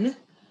then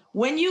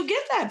when you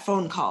get that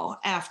phone call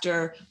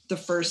after the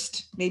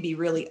first maybe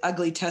really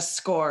ugly test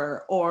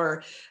score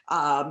or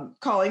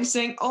calling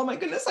saying, oh my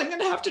goodness, I'm going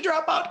to have to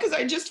drop out because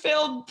I just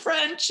failed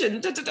French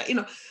and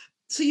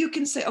so you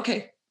can say,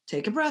 okay,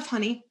 take a breath,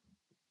 honey.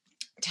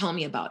 Tell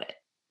me about it.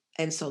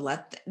 And so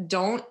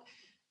don't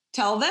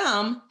tell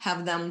them,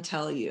 have them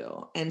tell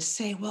you and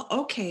say, well,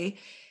 okay,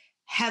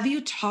 have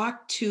you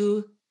talked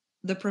to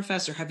the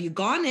professor? Have you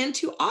gone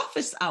into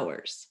office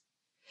hours?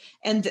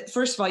 And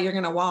first of all, you're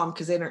going to wow them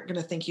because they aren't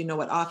going to think you know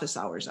what office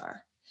hours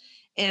are.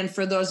 And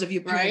for those of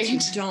you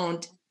parents who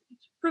don't,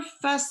 each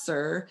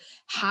professor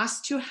has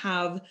to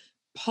have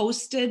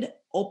posted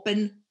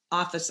open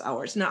office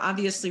hours. Now,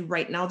 obviously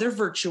right now they're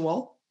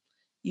virtual.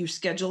 You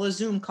schedule a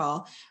Zoom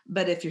call,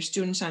 but if your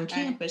student's on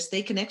campus,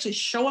 they can actually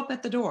show up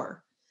at the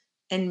door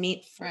and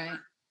meet for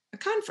a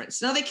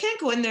conference. Now they can't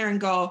go in there and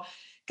go,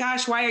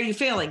 gosh, why are you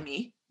failing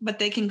me? but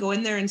they can go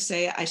in there and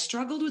say, I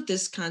struggled with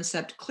this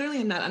concept. Clearly,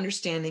 I'm not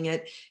understanding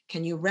it.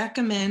 Can you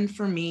recommend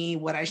for me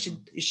what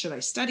should I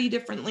study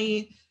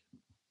differently?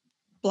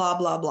 Blah,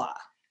 blah, blah.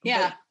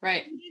 Yeah, but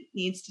right.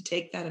 Needs to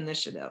take that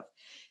initiative.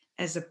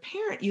 As a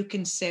parent, you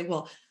can say,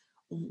 well,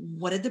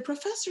 what did the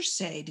professor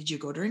say? Did you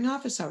go during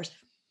office hours?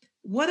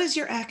 What does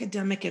your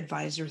academic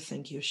advisor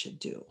think you should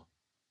do?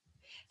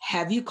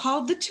 Have you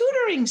called the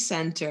tutoring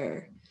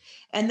center?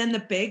 And then the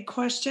big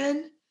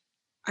question,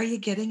 are you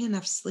getting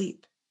enough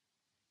sleep?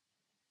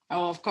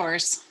 Oh, of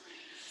course.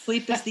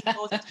 Sleep is the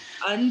most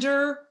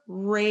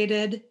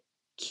underrated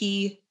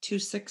key to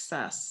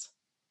success.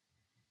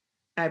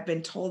 I've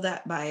been told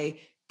that by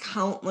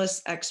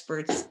countless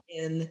experts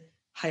in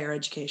higher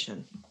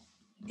education.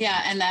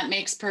 Yeah, and that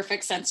makes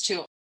perfect sense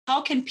too.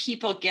 How can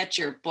people get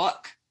your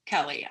book,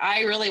 Kelly?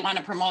 I really want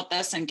to promote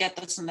this and get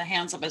this in the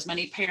hands of as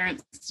many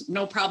parents,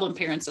 no problem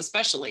parents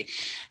especially,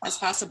 as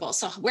possible.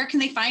 So where can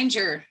they find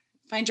your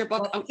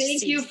book? Well,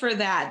 thank you for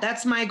that.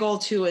 That's my goal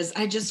too, is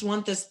I just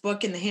want this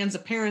book in the hands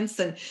of parents,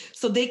 and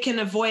so they can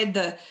avoid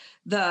the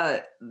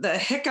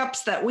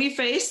hiccups that we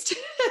faced.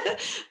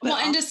 Well,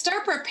 and to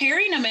start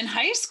preparing them in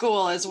high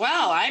school as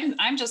well.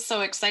 I'm just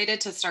so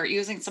excited to start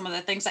using some of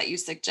the things that you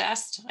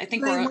suggest. I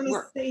think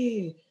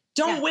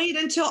don't wait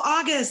until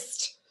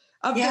August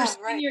of their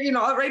senior,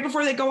 right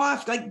before they go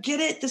off. Like, get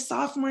it the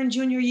sophomore and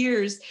junior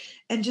years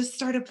and just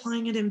start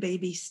applying it in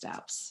baby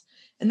steps.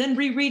 And then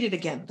reread it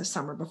again the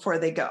summer before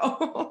they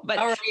go.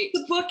 But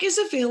the book is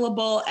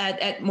available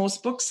at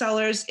most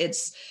booksellers.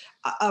 It's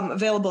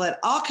available at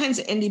all kinds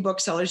of indie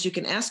booksellers. You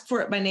can ask for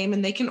it by name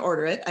and they can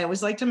order it. I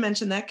always like to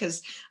mention that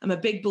because I'm a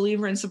big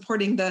believer in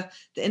supporting the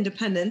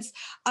independents.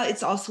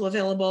 It's also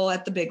available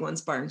at the big ones,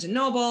 Barnes &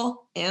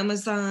 Noble,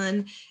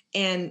 Amazon,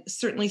 and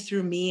certainly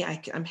through me.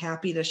 I'm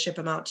happy to ship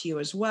them out to you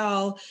as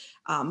well.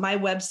 My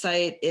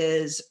website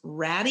is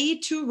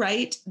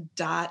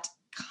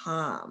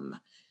raditowrite.com.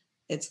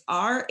 It's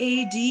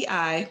RADI,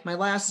 my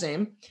last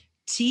name,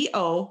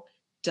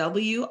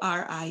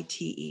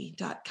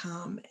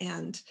 TOWRITE.com.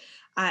 And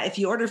if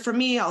you order from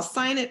me, I'll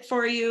sign it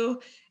for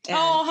you. And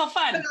how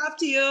fun. Send it off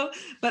to you.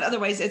 But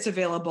otherwise, it's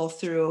available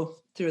through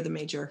the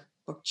major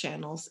book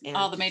channels. And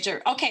all the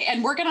major. Okay.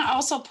 And we're going to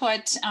also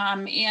put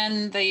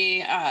in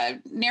the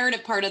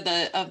narrative part of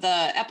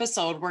the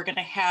episode, we're going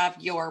to have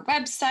your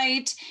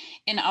website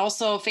and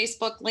also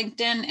Facebook,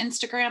 LinkedIn,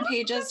 Instagram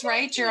pages,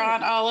 right? You're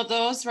on all of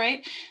those,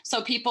 right?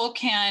 So people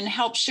can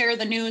help share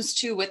the news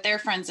too with their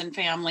friends and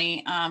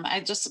family.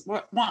 I just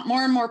want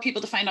more and more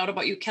people to find out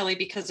about you, Kelly,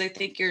 because I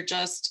think you're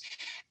just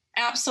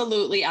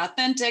absolutely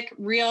authentic,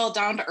 real,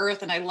 down to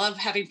earth. And I love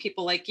having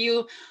people like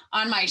you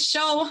on my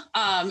show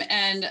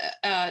and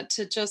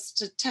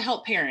to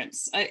help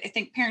parents. I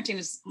think parenting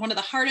is one of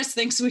the hardest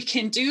things we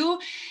can do.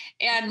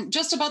 And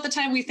just about the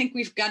time we think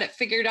we've got it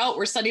figured out,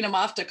 we're sending them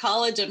off to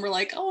college and we're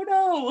like, oh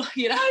no,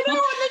 I know.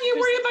 And then you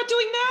worry about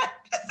doing that.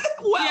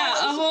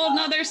 A whole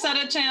nother set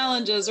of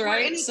challenges,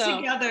 right? We're in it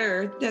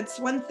together.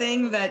 That's one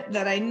thing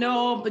that I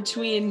know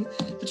between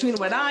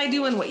what I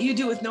do and what you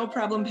do with No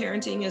Problem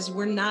Parenting is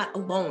we're not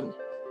alone.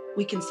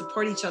 We can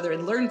support each other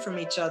and learn from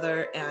each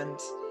other, and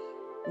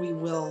we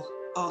will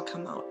all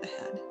come out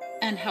ahead.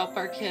 And help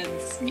our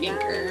kids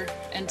anchor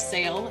and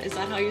sail. Is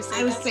that how you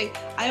say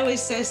that? I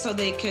always say so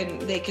they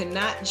can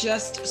not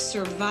just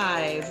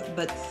survive,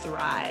 but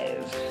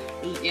thrive.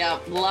 Yeah,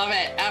 love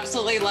it.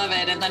 Absolutely love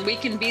it. And then we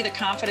can be the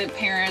confident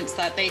parents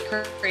that they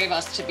crave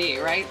us to be,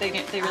 right?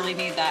 They really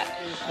need that.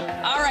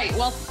 All right.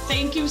 Well,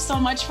 thank you so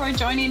much for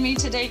joining me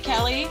today,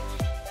 Kelly.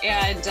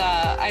 And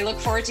I look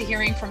forward to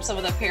hearing from some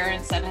of the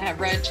parents that have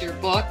read your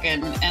book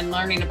and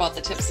learning about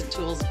the tips and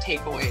tools and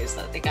takeaways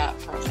that they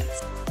got from it.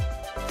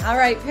 All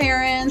right,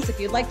 parents, if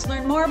you'd like to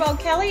learn more about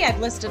Kelly,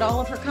 I've listed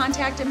all of her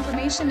contact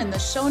information in the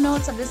show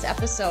notes of this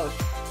episode.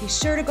 Be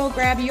sure to go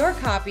grab your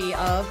copy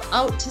of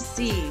Out to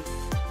Sea.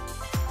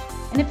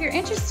 And if you're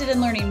interested in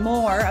learning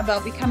more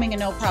about becoming a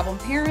No Problem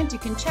Parent, you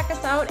can check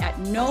us out at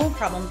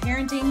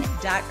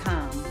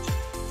noproblimparenting.com.